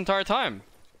do that this entire time?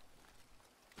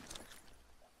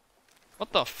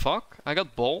 What the fuck? I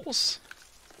got bowls?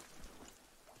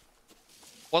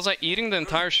 Was I eating the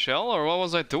entire shell or what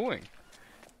was I doing?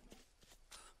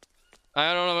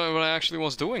 I don't know what I actually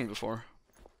was doing before.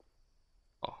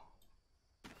 Oh.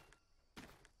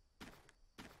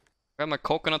 I got my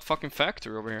coconut fucking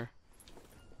factory over here.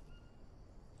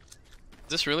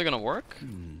 Is this really gonna work?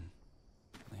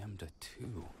 Lambda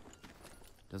 2.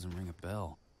 Doesn't ring a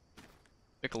bell.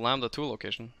 Pick a Lambda 2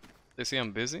 location. They see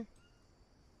I'm busy?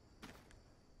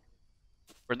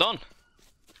 We're done.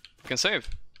 We can save.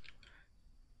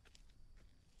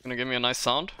 Gonna give me a nice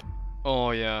sound?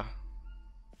 Oh yeah.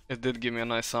 It did give me a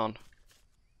nice sound.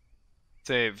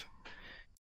 Save.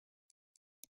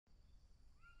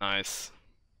 Nice.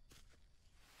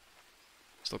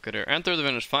 Let's look at here. Enter the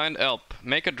village. Find Elp.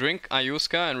 Make a drink,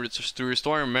 Ayuska, and to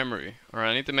restore your memory. Alright,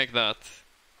 I need to make that.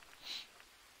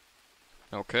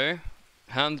 Okay.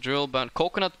 Hand drill band.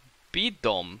 Coconut bead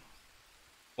dome.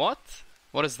 What?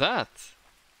 What is that?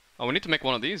 Oh, we need to make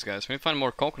one of these guys. We need to find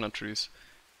more coconut trees.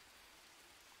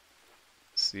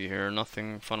 Let's see here.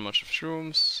 Nothing fun much of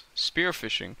shrooms. Spear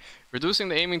fishing. Reducing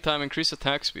the aiming time, increase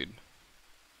attack speed.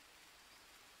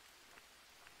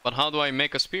 But how do I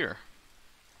make a spear?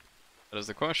 That is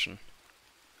the question.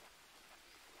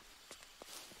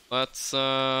 Let's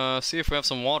see if we have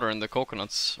some water in the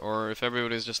coconuts, or if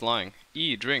everybody's just lying.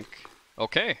 Drink.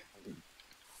 Okay.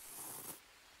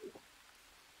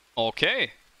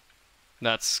 Okay.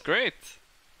 That's great.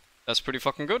 That's pretty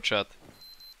fucking good, chat.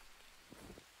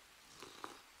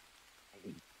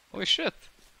 Holy shit.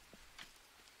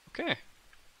 Okay.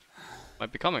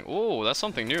 Might be coming. Oh, that's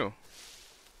something new.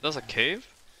 That's a cave?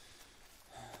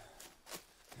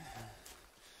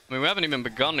 I mean, we haven't even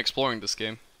begun exploring this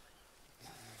game.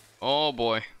 Oh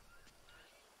boy.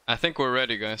 I think we're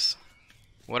ready, guys.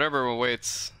 Whatever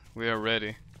awaits, we are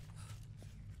ready.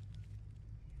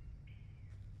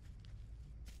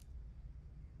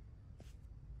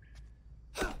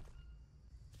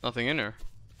 Nothing in here.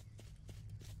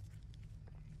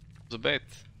 It's a bait.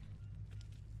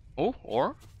 Oh,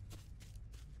 or?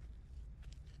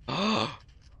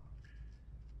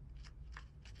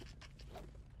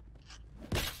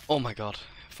 Oh my god,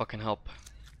 fucking help.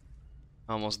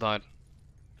 I almost died.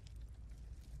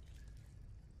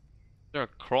 They're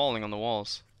crawling on the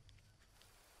walls.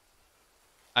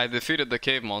 I defeated the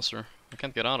cave monster. I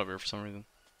can't get out of here for some reason.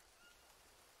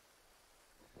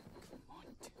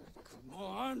 Come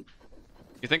on!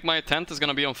 You think my tent is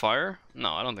gonna be on fire?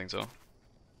 No, I don't think so.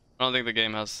 I don't think the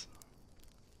game has...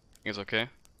 I think it's okay.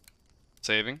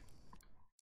 Saving.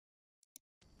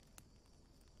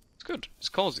 It's good. It's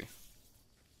cozy.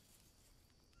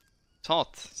 It's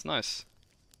hot. It's nice.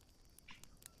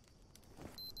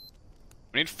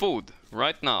 We need food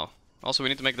right now. Also, we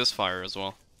need to make this fire as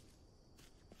well.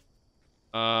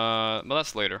 But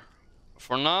that's later.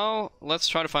 For now, let's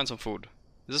try to find some food.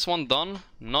 Is this one done?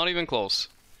 Not even close.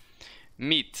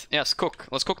 Meat. Yes, cook.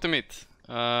 Let's cook the meat.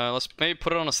 Let's maybe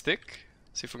put it on a stick.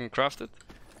 See if we can craft it.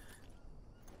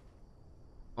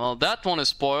 Well, that one is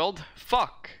spoiled.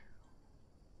 Fuck.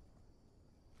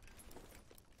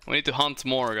 We need to hunt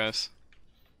more, guys.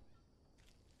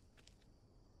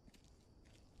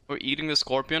 We're eating the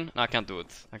scorpion? No, I can't do it.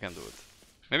 I can't do it.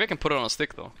 Maybe I can put it on a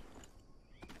stick, though.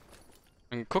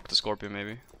 I can cook the scorpion,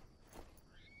 maybe.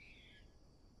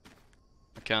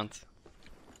 I can't.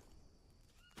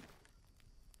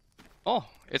 Oh,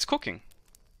 it's cooking.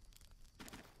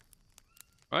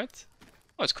 Right?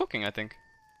 Oh, it's cooking, I think.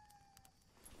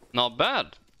 Not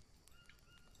bad.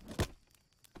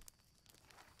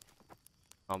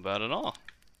 Not bad at all.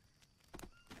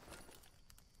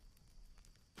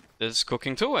 This is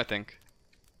cooking too, I think.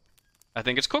 I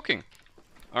think it's cooking.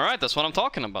 Alright, that's what I'm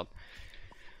talking about.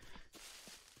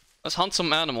 Let's hunt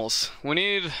some animals. We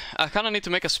need... I kinda need to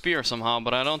make a spear somehow,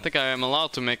 but I don't think I am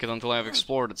allowed to make it until I have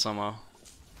explored it somehow.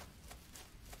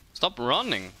 Stop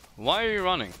running. Why are you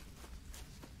running?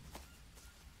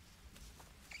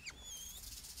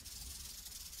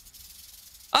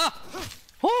 Ah!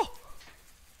 Oh!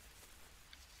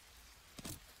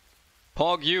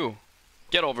 Pog you.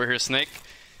 Get over here, snake.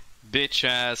 Bitch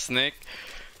ass snake.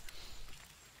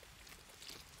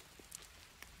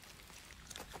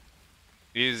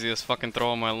 Easiest fucking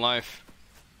throw of my life.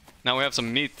 Now we have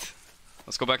some meat.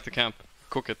 Let's go back to camp.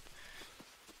 Cook it.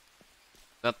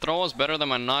 That throw was better than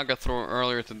my Naga throw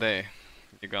earlier today.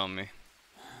 You got me.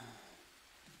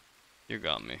 You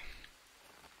got me.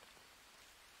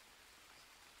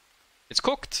 It's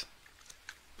cooked.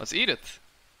 Let's eat it.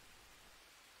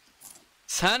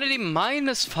 Sanity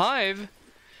 -5?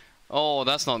 Oh,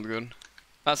 that's not good.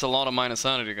 That's a lot of minus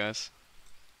sanity, guys.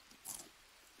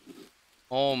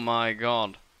 Oh my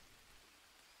god.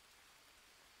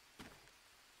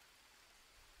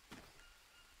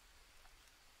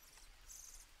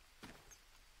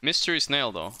 Mystery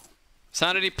snail, though.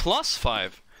 Sanity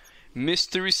 +5.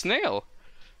 Mystery snail.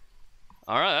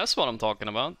 Alright, that's what I'm talking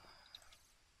about.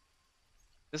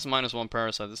 This is -1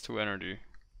 parasite, this is 2 energy.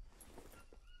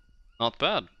 Not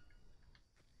bad.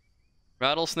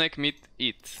 Rattlesnake meat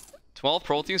eat. 12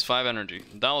 proteins, 5 energy.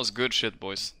 That was good shit,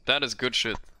 boys. That is good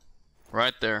shit.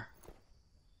 Right there.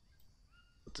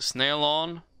 Put the snail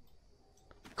on.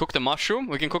 Cook the mushroom?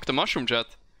 We can cook the mushroom,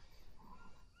 chat.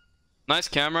 Nice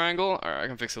camera angle. Alright, I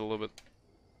can fix it a little bit.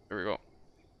 There we go.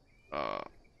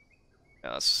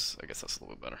 Yeah, that's... I guess that's a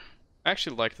little bit better. I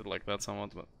actually liked it like that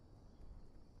somewhat, but...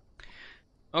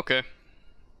 Okay.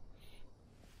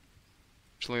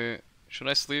 Actually, should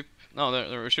I sleep? No,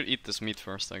 we should eat this meat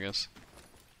first, I guess.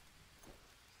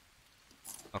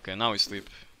 Okay, now we sleep.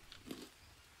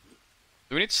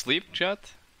 Do we need sleep,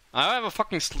 chat? I have a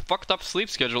fucking fucked up sleep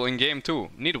schedule in game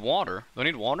too. Need water. Do I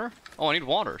need water? Oh, I need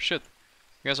water. Shit.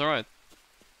 You guys alright?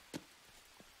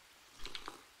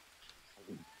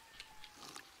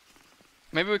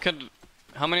 Maybe we could...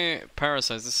 How many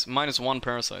parasites? This is -1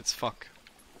 parasites. Fuck.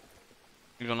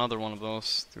 Need another one of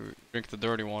those to drink the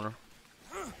dirty water.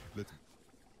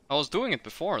 I was doing it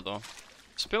before though.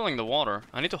 Spilling the water.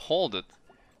 I need to hold it.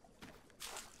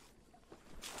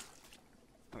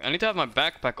 I need to have my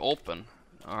backpack open.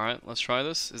 Alright, let's try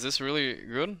this. Is this really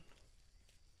good?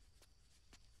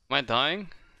 Am I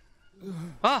dying?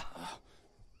 Ah!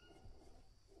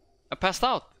 I passed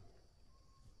out.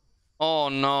 Oh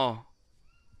no.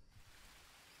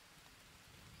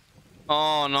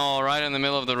 Oh no, right in the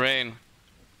middle of the rain.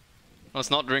 Let's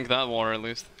not drink that water at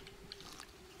least.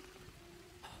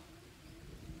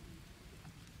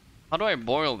 How do I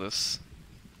boil this?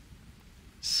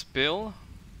 Spill?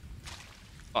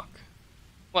 Fuck.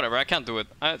 Whatever, I can't do it.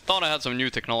 I thought I had some new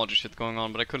technology shit going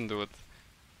on, but I couldn't do it.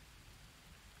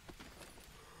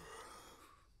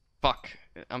 Fuck.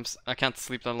 I can't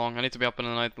sleep that long. I need to be up in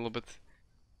the night a little bit.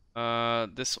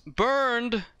 This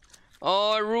burned!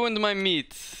 Oh, I ruined my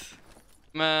meat.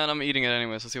 Man, I'm eating it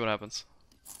anyways. Let's see what happens.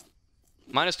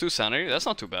 -2 sanity. That's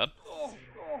not too bad. Oh!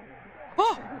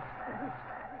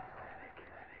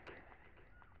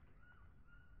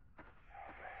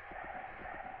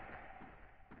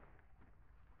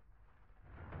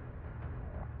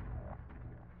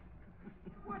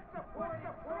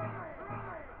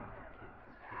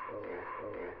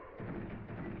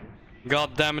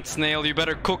 God damn it, snail, you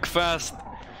better cook fast.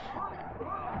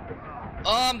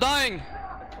 Oh, I'm dying.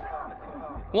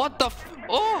 What the f...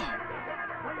 Oh!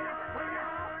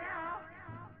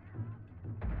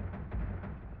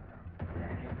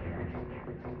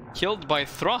 Killed by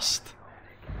thrust.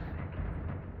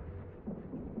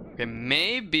 Okay,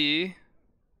 maybe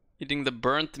eating the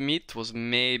burnt meat was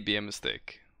maybe a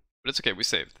mistake. But it's okay, we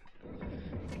saved.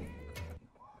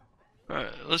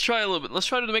 Alright, let's try a little bit. Let's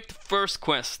try to make the first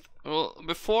quest. Well,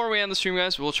 before we end the stream,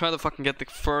 guys, we'll try to fucking get the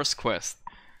first quest.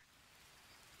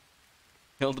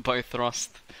 Killed by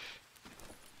thrust.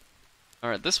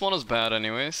 Alright, this one is bad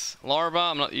anyways. Larva,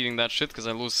 I'm not eating that shit because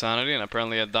I lose sanity and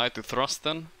apparently I died to thrust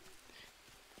then.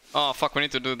 Oh fuck, we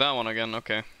need to do that one again,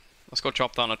 okay. Let's go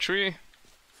chop down a tree.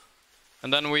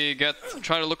 And then we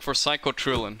try to look for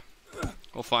Psychotrillin.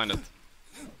 We'll find it.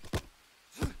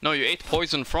 No, you ate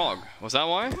poison frog. Was that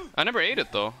why? I never ate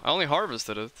it though. I only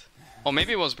harvested it. Oh,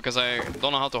 maybe it was because I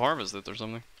don't know how to harvest it or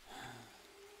something.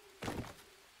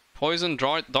 Poison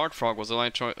dart frog was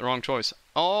the wrong choice.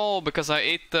 Oh, because I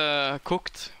ate the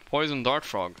cooked poison dart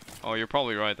frog. Oh, you're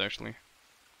probably right actually.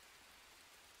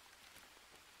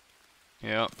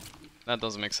 Yeah, that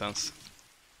doesn't make sense.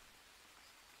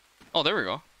 Oh, there we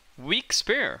go. Weak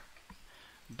spear.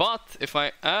 But if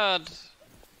I add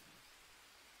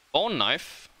bone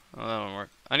knife, oh, that don't work.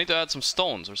 I need to add some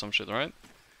stones or some shit, right?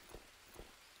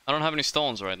 I don't have any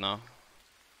stones right now.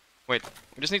 Wait,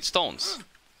 we just need stones.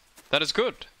 That is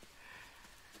good.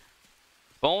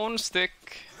 Bone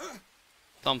stick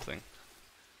something.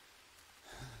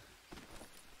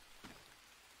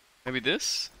 Maybe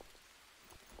this?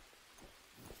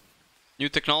 New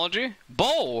technology?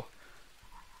 Bow!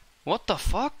 What the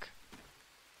fuck?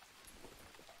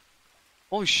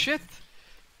 Holy shit!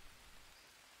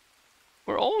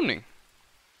 We're owning!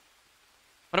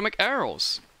 How to make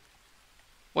arrows?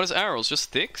 What is arrows? Just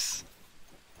sticks?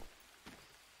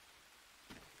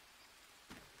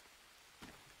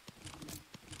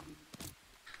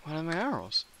 What are my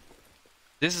arrows?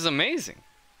 This is amazing!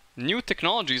 New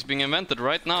technology is being invented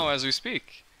right now as we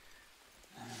speak.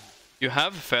 You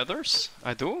have feathers?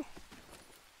 I do?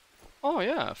 Oh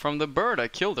yeah, from the bird I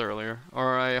killed earlier.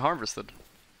 Or I harvested.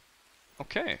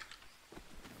 Okay.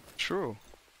 True.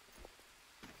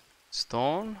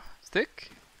 Stone.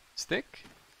 Stick. Stick.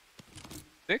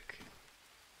 Stick.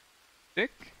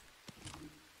 Stick.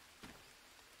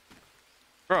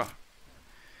 Bruh.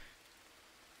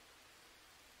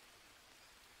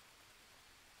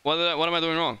 What am I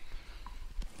doing wrong?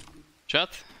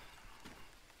 Chat?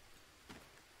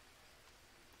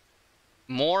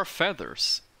 More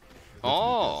feathers.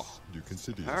 Oh! You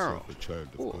consider arrow. yourself a child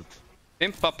of God.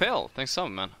 Pimp Papel, thanks so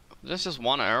man. That's just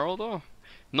one arrow though.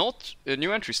 Note a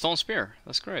new entry, stone spear.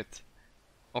 That's great.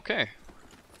 Okay.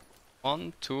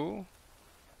 1, 2.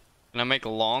 Can I make a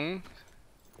long?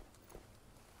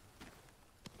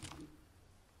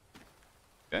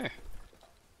 Okay.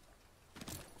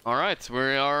 Alright, we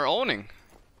are owning.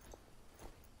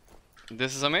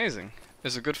 This is amazing.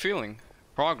 It's a good feeling.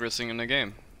 Progressing in the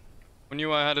game. Who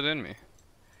knew I had it in me?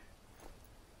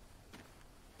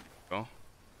 Go.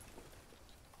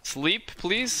 Sleep,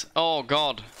 please? Oh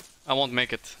god. I won't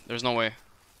make it. There's no way.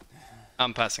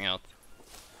 I'm passing out.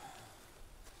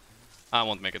 I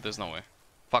won't make it. There's no way.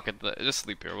 Fuck it. Just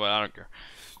sleep here. Well, I don't care.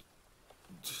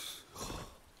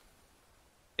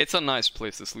 It's a nice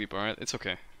place to sleep, alright? It's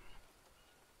okay.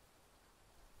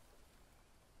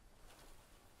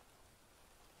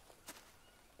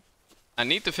 I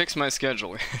need to fix my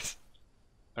schedule.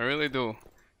 I really do.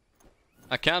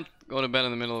 I can't go to bed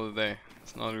in the middle of the day.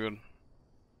 It's not good.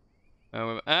 We have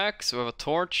an axe, we have a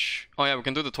torch. Oh yeah, we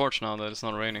can do the torch now that it's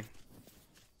not raining.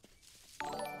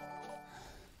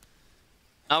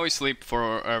 Now we sleep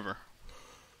forever.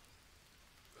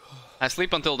 I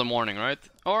sleep until the morning, right?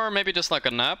 Or maybe just like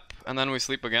a nap, and then we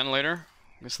sleep again later.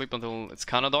 We sleep until it's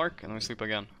kinda dark, and then we sleep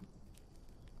again.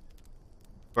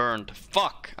 Burned.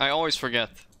 Fuck! I always forget.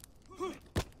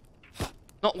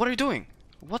 No, what are you doing?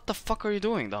 What the fuck are you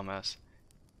doing, dumbass?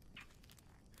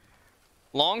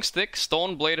 Long stick,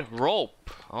 stone blade, rope.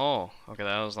 Oh, okay,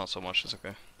 that was not so much, it's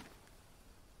okay.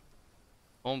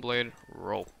 Stone blade,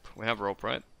 rope. We have rope,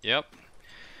 right? Yep.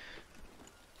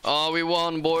 Oh, we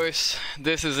won, boys.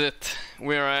 This is it.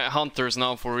 We are hunters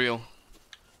now, for real.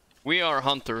 We are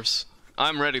hunters.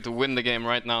 I'm ready to win the game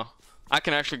right now. I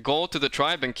can actually go to the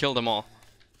tribe and kill them all.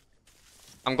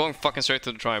 I'm going fucking straight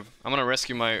to the tribe. I'm gonna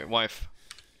rescue my wife.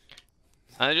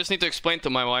 I just need to explain to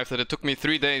my wife that it took me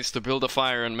 3 days to build a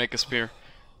fire and make a spear.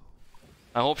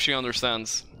 I hope she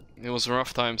understands. It was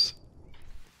rough times.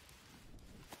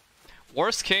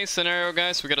 Worst case scenario,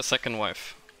 guys, we get a second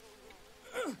wife.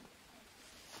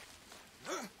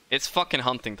 It's fucking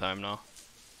hunting time now.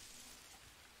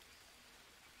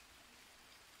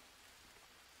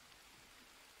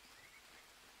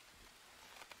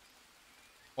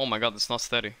 Oh my god, it's not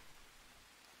steady.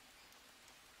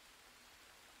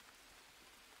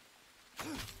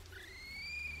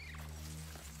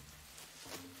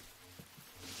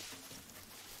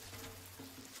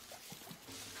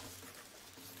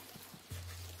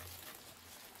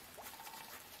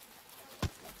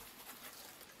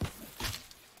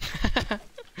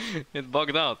 It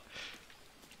bugged out.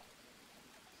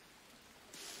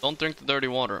 Don't drink the dirty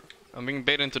water. I'm being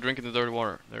baited into drinking the dirty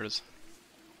water. There it is.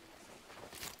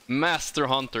 Master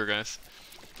Hunter, guys.